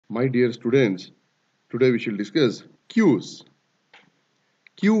My dear students, today we shall discuss queues.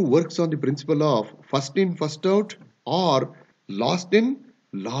 Queue works on the principle of first in, first out or last in,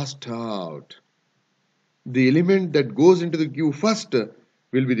 last out. The element that goes into the queue first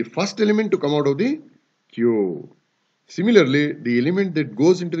will be the first element to come out of the queue. Similarly, the element that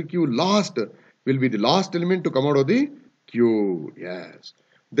goes into the queue last will be the last element to come out of the queue. Yes.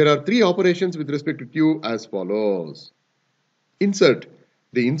 There are three operations with respect to queue as follows. Insert.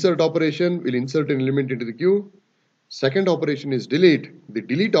 The insert operation will insert an element into the queue. Second operation is delete. The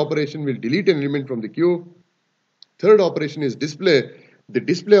delete operation will delete an element from the queue. Third operation is display. The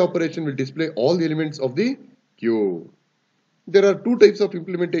display operation will display all the elements of the queue. There are two types of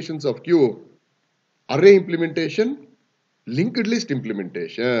implementations of queue. Array implementation, linked list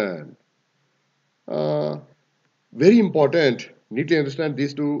implementation. Very important. Need to understand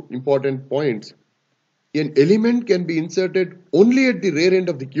these two important points. An element can be inserted only at the rear end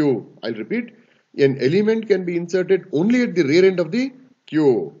of the queue. I'll repeat. An element can be inserted only at the rear end of the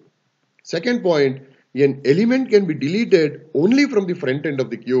queue. Second point, an element can be deleted only from the front end of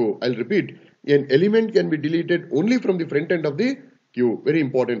the queue. I'll repeat. An element can be deleted only from the front end of the queue. Very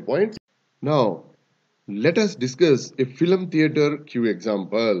important points. Now, let us discuss a film theater queue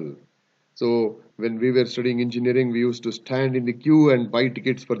example. So, when we were studying engineering, we used to stand in the queue and buy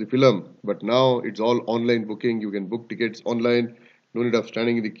tickets for the film. But now it's all online booking. You can book tickets online. No need of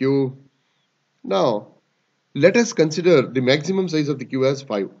standing in the queue. Now, let us consider the maximum size of the queue as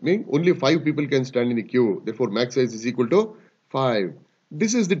 5. Meaning only 5 people can stand in the queue. Therefore, max size is equal to 5.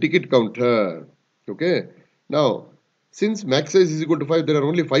 This is the ticket counter. Okay. Now, since max size is equal to 5, there are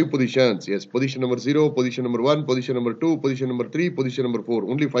only 5 positions. Yes, position number 0, position number 1, position number 2, position number 3, position number 4.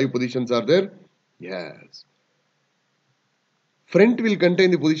 Only 5 positions are there. Yes. Front will contain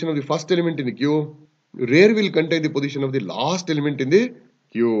the position of the first element in the queue. Rear will contain the position of the last element in the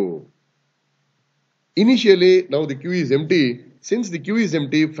queue. Initially, now the queue is empty. Since the queue is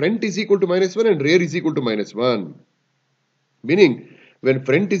empty, front is equal to -1 and rear is equal to -1. Meaning, when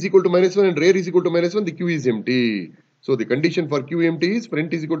front is equal to -1 and rear is equal to -1, the queue is empty. So the condition for queue empty is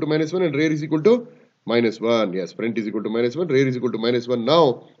front is equal to -1 and rear is equal to -1. Yes, front is equal to -1, rear is equal to -1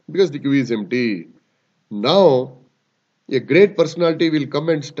 now because the queue is empty. Now, a great personality will come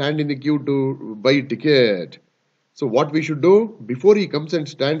and stand in the queue to buy a ticket. So what we should do? Before he comes and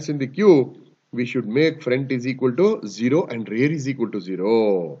stands in the queue, we should make front is equal to 0 and rear is equal to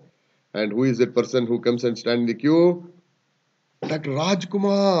 0. And who is that person who comes and stands in the queue? Dr.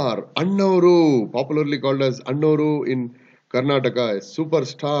 Rajkumar, Annavaru, popularly called as Annavaru in Karnataka, a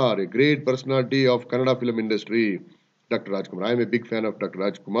superstar, a great personality of Kannada film industry. Dr. Rajkumar. I am a big fan of Dr.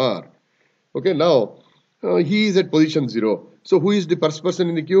 Rajkumar. Okay, now he is at position 0. So who is the first person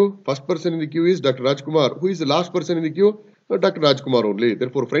in the queue? First person in the queue is Dr. Rajkumar. Who is the last person in the queue? Dr. Rajkumar only.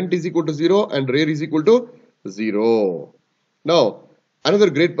 Therefore, front is equal to 0 and rear is equal to 0. Now, another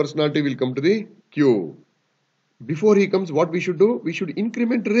great personality will come to the queue. Before he comes, what we should do? We should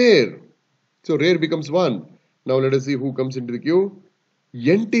increment rear. So, rear becomes 1. Now, let us see who comes into the queue.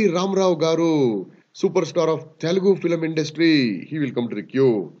 N.T. Ramarao Garu, superstar of Telugu film industry. He will come to the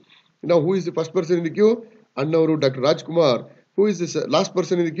queue. Now, who is the first person in the queue? Annavaru Dr. Rajkumar. Who is the last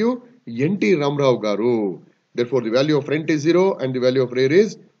person in the queue? N.T. Ramarao Garu. Therefore, the value of front is 0 and the value of rear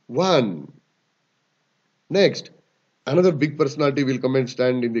is 1. Next, another big personality will come and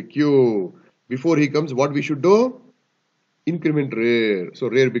stand in the queue. Before he comes, what we should do? Increment rear. So,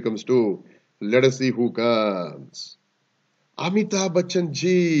 rear becomes 2. Let us see who comes. Amitabh Bachchan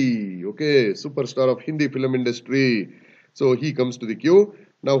ji. Okay, superstar of Hindi film industry. So, he comes to the queue.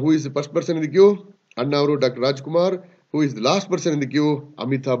 Now, who is the first person in the queue? Annavaru Dr. Rajkumar. Who is the last person in the queue?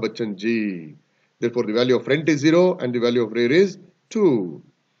 Amitabh Bachchan ji. Therefore, the value of front is 0 and the value of rear is 2.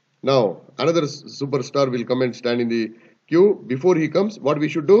 Now, another superstar will come and stand in the queue. Before he comes, what we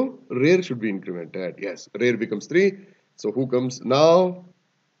should do? Rear should be incremented. Yes, rear becomes 3. So, who comes now?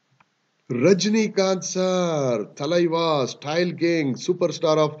 Rajinikanth sir, Thalaiva, Style King,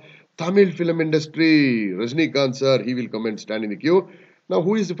 superstar of Tamil film industry. Rajinikanth sir, he will come and stand in the queue. Now,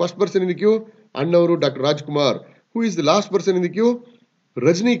 who is the first person in the queue? Annavaru Dr. Rajkumar. Who is the last person in the queue?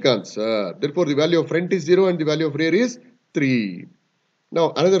 Rajinikanth sir. Therefore, the value of front is 0 and the value of rear is 3.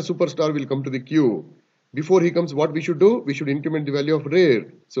 Now, another superstar will come to the queue. Before he comes, what we should do? We should increment the value of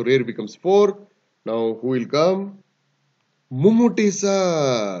rear. So, rear becomes 4. Now, who will come? Mummuti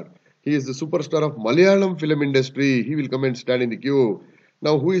sir. He is the superstar of Malayalam film industry. He will come and stand in the queue.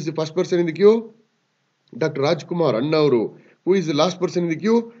 Now, who is the first person in the queue? Dr. Rajkumar, Annavaru. Who is the last person in the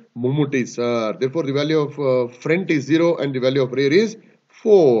queue? Mummuti sir. Therefore, the value of front is 0 and the value of rear is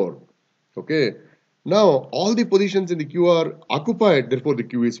 4. Okay. Now all the positions in the queue are occupied, therefore the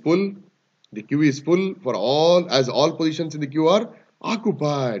queue is full. The queue is full for all, as all positions in the queue are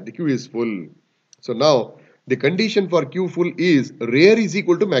occupied. The queue is full. So now the condition for queue full is rare is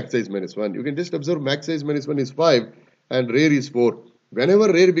equal to max size minus 1. You can just observe max size minus 1 is 5 and rare is 4.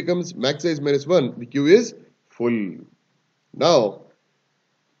 Whenever rare becomes max size minus 1, the queue is full. Now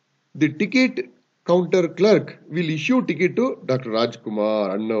the ticket counter clerk will issue ticket to Dr.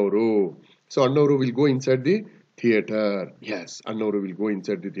 Rajkumar Annavuru. So Annavuru will go inside the theatre. Yes, Annavuru will go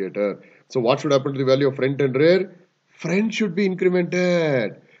inside the theatre. So what should happen to the value of front and rear? Front should be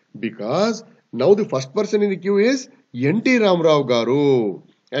incremented because now the first person in the queue is N.T. Ramarao Garu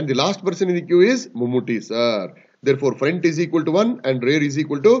and the last person in the queue is Mummuti sir. Therefore front is equal to 1 and rear is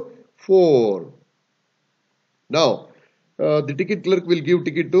equal to 4. Now the ticket clerk will give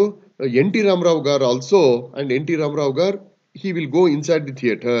ticket to N.T. Ramarao Gar also, and N.T. Ramarao Gar, he will go inside the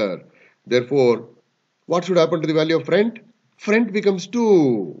theatre. Therefore, what should happen to the value of front? Front becomes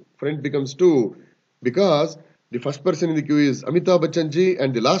 2. Front becomes 2 because the first person in the queue is Amitabh Bachchan ji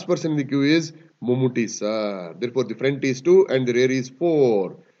and the last person in the queue is Mummuti sir. Therefore, the front is 2 and the rear is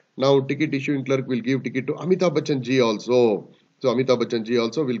 4. Now, ticket issuing clerk will give ticket to Amitabh Bachchan ji also. So, Amitabh Bachchan ji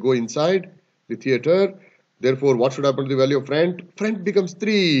also will go inside the theatre. Therefore, what should happen to the value of front? Front becomes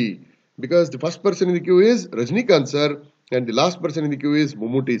 3 because the first person in the queue is Rajnikant sir and the last person in the queue is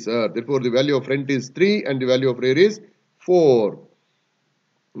Mummuti sir. Therefore, the value of front is 3 and the value of rear is 4.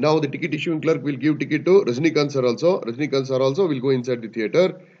 Now, the ticket issuing clerk will give ticket to Rajnikant sir also. Rajnikant sir also will go inside the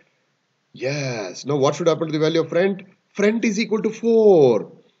theatre. Yes. Now, what should happen to the value of front? Front is equal to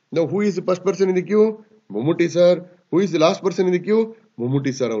 4. Now, who is the first person in the queue? Mummuti sir. Who is the last person in the queue?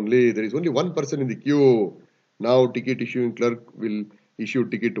 Mummuti sir only. There is only one person in the queue. Now, ticket issuing clerk will issue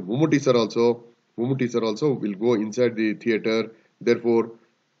ticket to Mummuti sir also. Mummuti sir also will go inside the theatre. Therefore,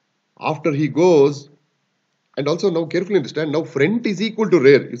 after he goes, and also now carefully understand, now front is equal to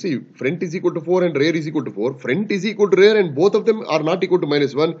rear. You see, front is equal to 4 and rear is equal to 4. Front is equal to rear and both of them are not equal to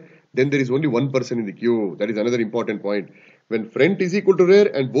minus 1. Then there is only one person in the queue. That is another important point. When front is equal to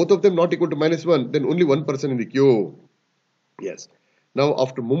rear and both of them not equal to minus 1, then only one person in the queue. Yes. Now,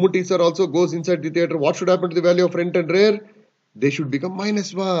 after Mummuti sir also goes inside the theatre, what should happen to the value of front and rear? They should become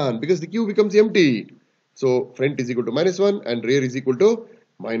minus 1 because the queue becomes empty. So, front is equal to minus 1 and rear is equal to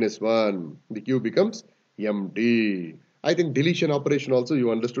minus 1. The queue becomes empty. I think deletion operation also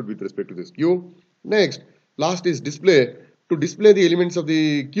you understood with respect to this queue. Next, last is display. To display the elements of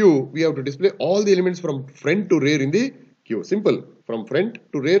the queue, we have to display all the elements from front to rear in the queue. Simple. From front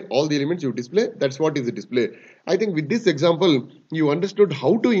to rear, all the elements you display. That's what is the display. I think with this example, you understood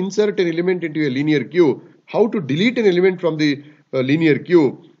how to insert an element into a linear queue, how to delete an element from the linear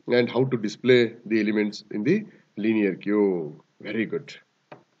queue, and how to display the elements in the linear queue. Very good.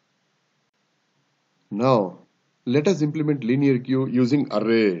 Now, let us implement linear queue using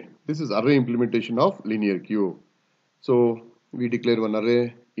array. This is array implementation of linear queue. So, we declare one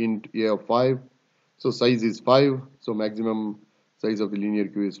array int a of 5. So, size is 5. So, maximum size of the linear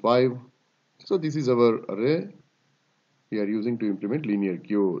queue is 5. So, this is our array we are using to implement linear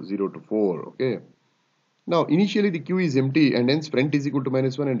queue 0 to 4. Okay. Now, initially the queue is empty and hence front is equal to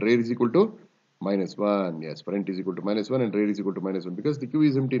minus 1 and rear is equal to minus 1. Yes, front is equal to minus 1 and rear is equal to minus 1 because the queue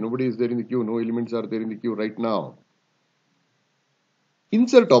is empty. Nobody is there in the queue. No elements are there in the queue right now.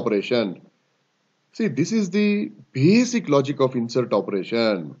 Insert operation. See, this is the basic logic of insert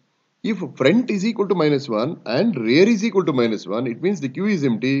operation. If front is equal to minus 1 and rear is equal to minus 1, it means the queue is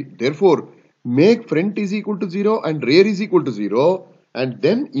empty. Therefore, make front is equal to 0 and rear is equal to 0 and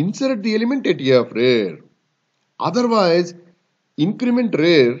then insert the element at a of rear. Otherwise, increment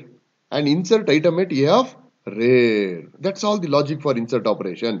rear and insert item at a of rear. That's all the logic for insert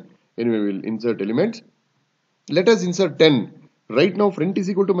operation. Anyway, we'll insert elements. Let us insert 10. Right now, front is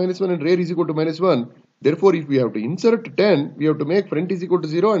equal to minus 1 and rear is equal to minus 1. Therefore, if we have to insert 10, we have to make front is equal to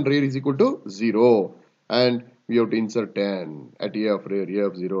 0 and rear is equal to 0. And we have to insert 10 at a of rear, a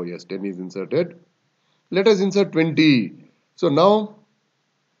of 0. Yes, 10 is inserted. Let us insert 20. So now,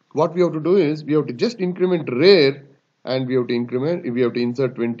 what we have to do is, we have to just increment rear and we have to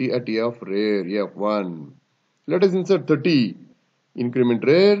insert 20 at a of rear, a of 1. Let us insert 30. Increment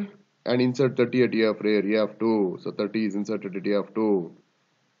rear and insert 30 at a of rear, a of 2. So 30 is inserted at a of 2.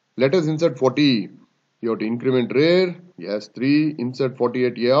 Let us insert 40. You have to increment rear, yes, 3. Insert 40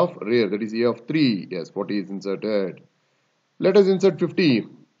 at a of rear, that is a of 3. Yes, 40 is inserted. Let us insert 50.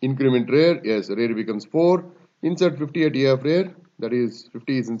 Increment rear, yes, rear becomes 4. Insert 50 at a of rear, that is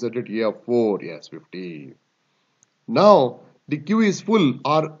 50 is inserted a of 4. Yes, 50. Now, the queue is full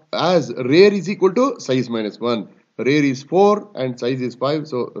or as rear is equal to size minus 1. rare is 4 and size is 5.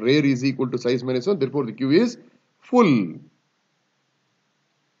 So rare is equal to size minus 1. Therefore, the queue is full.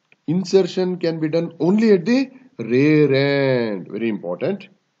 Insertion can be done only at the rare end. Very important.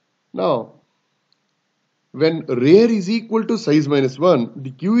 Now, when rare is equal to size minus 1,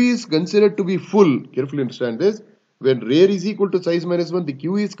 the queue is considered to be full. Carefully understand this. When rare is equal to size minus 1, the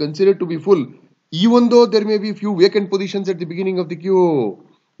queue is considered to be full, even though there may be few vacant positions at the beginning of the queue.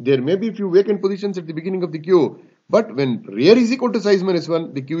 There may be few vacant positions at the beginning of the queue. But when rare is equal to size minus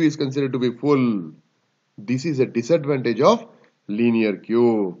 1, the queue is considered to be full. This is a disadvantage of linear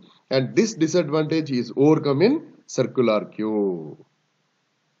queue. And this disadvantage is overcome in circular queue.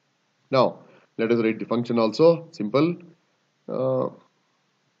 Now, let us write the function also. Simple.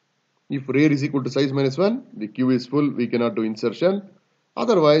 If rare is equal to size minus 1, the queue is full, we cannot do insertion.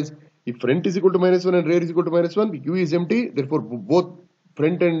 Otherwise, if front is equal to minus 1 and rare is equal to minus 1, the queue is empty. Therefore, both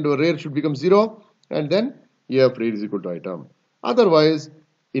front and rare should become 0. And then, if rare is equal to item. Otherwise,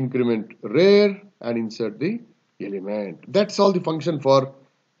 increment rare and insert the element. That's all the function for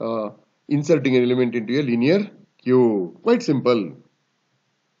inserting an element into a linear queue. Quite simple.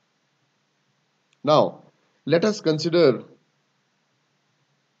 Now, let us consider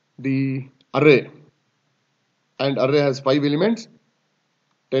the array, and array has 5 elements,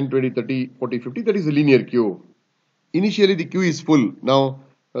 10, 20, 30, 40, 50. That is a linear queue. Initially the queue is full. Now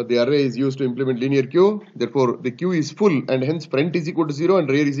the array is used to implement linear queue. Therefore the queue is full, and hence front is equal to 0 and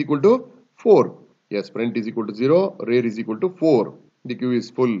rare is equal to 4. Yes, front is equal to 0, rare is equal to 4. The queue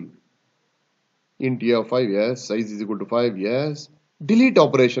is full. Int of 5, yes. Size is equal to 5, yes. Delete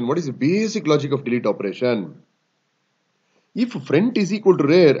operation. What is the basic logic of delete operation? If front is equal to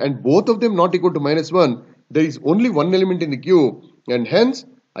rare and both of them not equal to minus 1, there is only one element in the queue, and hence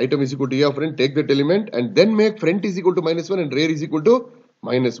item is equal to of front, take that element and then make front is equal to minus 1 and rare is equal to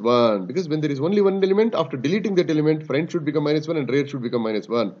minus 1. Because when there is only one element, after deleting that element, front should become minus 1 and rare should become minus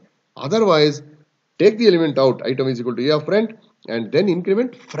 1. Otherwise, take the element out, item is equal to of front and then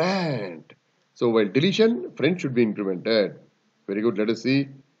increment front. So while deletion, front should be incremented. Very good, let us see.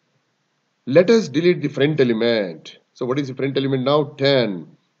 Let us delete the front element. So what is the front element now? 10.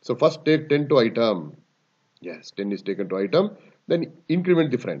 So first take 10 to item. Yes, 10 is taken to item. Then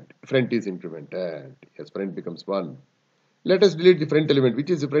increment the front. Front is incremented. Yes, front becomes 1. Let us delete the front element. Which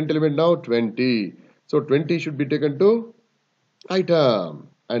is the front element now? 20. So 20 should be taken to item.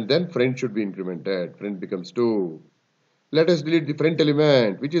 And then front should be incremented. Front becomes 2. Let us delete the front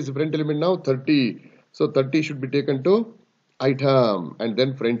element. Which is the front element now? 30. So 30 should be taken to item. And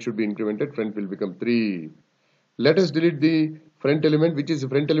then front should be incremented. Front will become 3. Let us delete the front element, which is the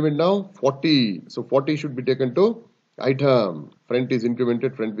front element now? 40. So 40 should be taken to item. Front is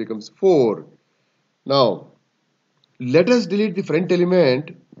incremented, front becomes 4. Now, let us delete the front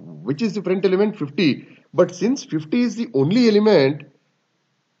element, which is the front element? 50. But since 50 is the only element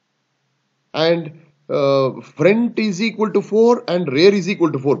and front is equal to 4 and rare is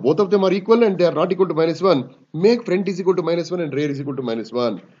equal to 4. Both of them are equal and they are not equal to minus 1. Make front is equal to minus 1 and rare is equal to minus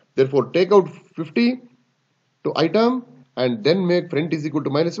 1. Therefore, take out 50 to item and then make front is equal to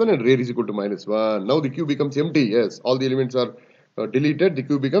minus 1 and rare is equal to minus 1. Now the queue becomes empty. Yes, all the elements are deleted. The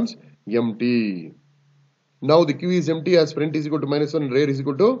queue becomes empty. Now the queue is empty as front is equal to minus 1 and rare is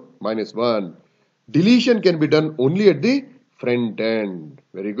equal to minus 1. Deletion can be done only at the front end.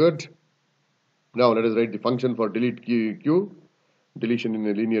 Very good. Now let us write the function for delete queue. Deletion in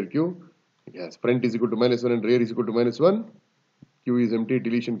a linear queue. Yes, front is equal to minus 1 and rare is equal to minus 1. Queue is empty.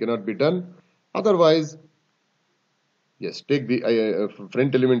 Deletion cannot be done. Otherwise, yes, take the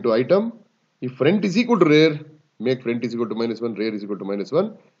front element to item. If front is equal to rare, make front is equal to minus 1, rare is equal to minus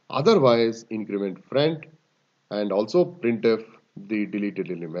 1. Otherwise, increment front and also printf the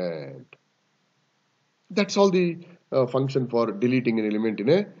deleted element. That's all the function for deleting an element in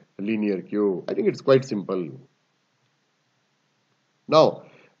a linear queue. I think it's quite simple. Now,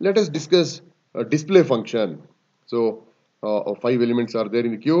 let us discuss a display function. So, 5 elements are there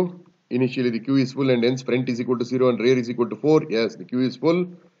in the queue. Initially the queue is full and hence front is equal to 0 and rare is equal to 4. Yes, the queue is full.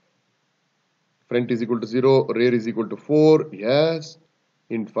 Front is equal to 0, rare is equal to 4. Yes.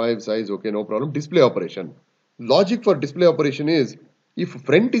 Int 5 size, okay, no problem. Display operation. Logic for display operation is, if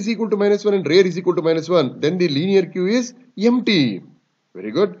front is equal to minus 1 and rare is equal to minus 1, then the linear queue is empty.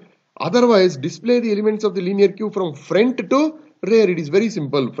 Very good. Otherwise, display the elements of the linear queue from front to rare. It is very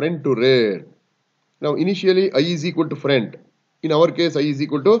simple, front to rare. Now, initially I is equal to front. In our case, I is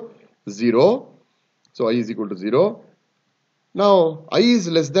equal to 0. So I is equal to 0. Now I is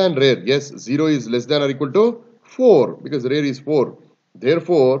less than rare. Yes, 0 is less than or equal to 4 because rare is 4.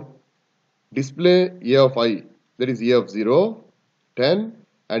 Therefore, display a of I. That is a of 0, 10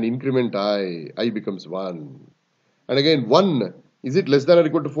 and increment I. I becomes 1. And again 1, is it less than or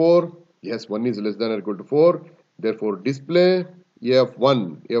equal to 4? Yes, 1 is less than or equal to 4. Therefore display a of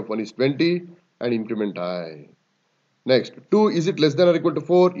 1. A of 1 is 20 and increment I. Next, 2, is it less than or equal to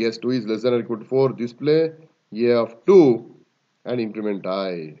 4? Yes, 2 is less than or equal to 4. Display a of 2 and increment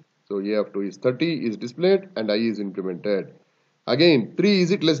I. So a of 2 is 30 is displayed and I is incremented. Again, 3,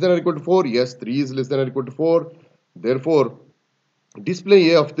 is it less than or equal to 4? Yes, 3 is less than or equal to 4. Therefore,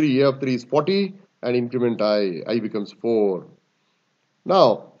 display a of 3. A of 3 is 40 and increment I. I becomes 4.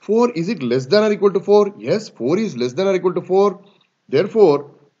 Now, 4, is it less than or equal to 4? Yes, 4 is less than or equal to 4.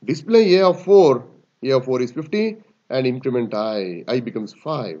 Therefore, display a of 4. A of 4 is 50 and increment I. I becomes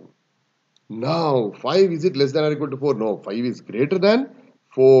 5. Now, 5, is it less than or equal to 4? No, 5 is greater than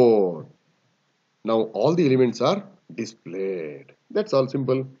 4. Now, all the elements are displayed. That's all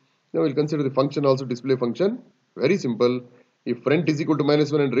simple. Now, we'll consider the function also, display function. Very simple. If front is equal to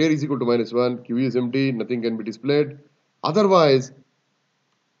 -1 and rear is equal to -1, Q is empty, nothing can be displayed. Otherwise,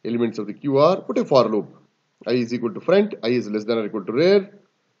 elements of the Q are, put a for loop. I is equal to front, I is less than or equal to rear,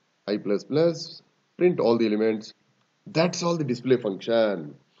 I plus plus, print all the elements. That's all the display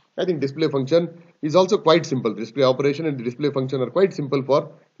function. I think display function is also quite simple. Display operation and the display function are quite simple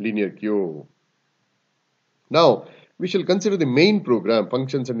for linear Q. Now, we shall consider the main program,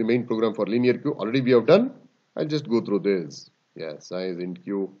 functions and the main program for linear Q. Already we have done. I'll just go through this. Yes, I is in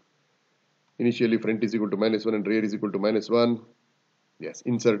Q. Initially, front is equal to -1 and rear is equal to -1. Yes,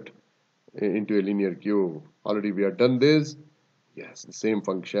 insert into a linear Q. Already we have done this. Yes, the same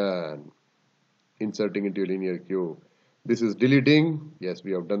function. Inserting into a linear Q. This is deleting. Yes,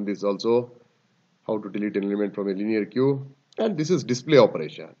 we have done this also. How to delete an element from a linear Q. And this is display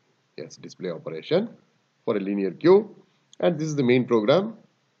operation. Yes, display operation for a linear Q. And this is the main program.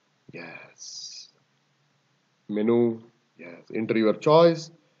 Yes. Menu. Yes, enter your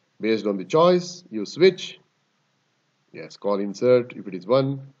choice. Based on the choice, you switch. Yes, call insert if it is 1.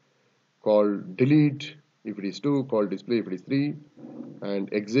 Call delete if it is 2. Call display if it is 3.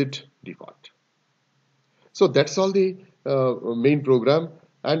 And exit default. So that's all the main program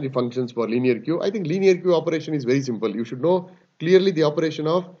and the functions for linear Q. I think linear Q operation is very simple. You should know clearly the operation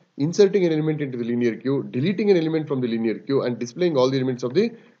of inserting an element into the linear Q, deleting an element from the linear Q, and displaying all the elements of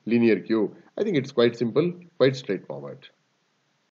the linear Q. I think it's quite simple, quite straightforward.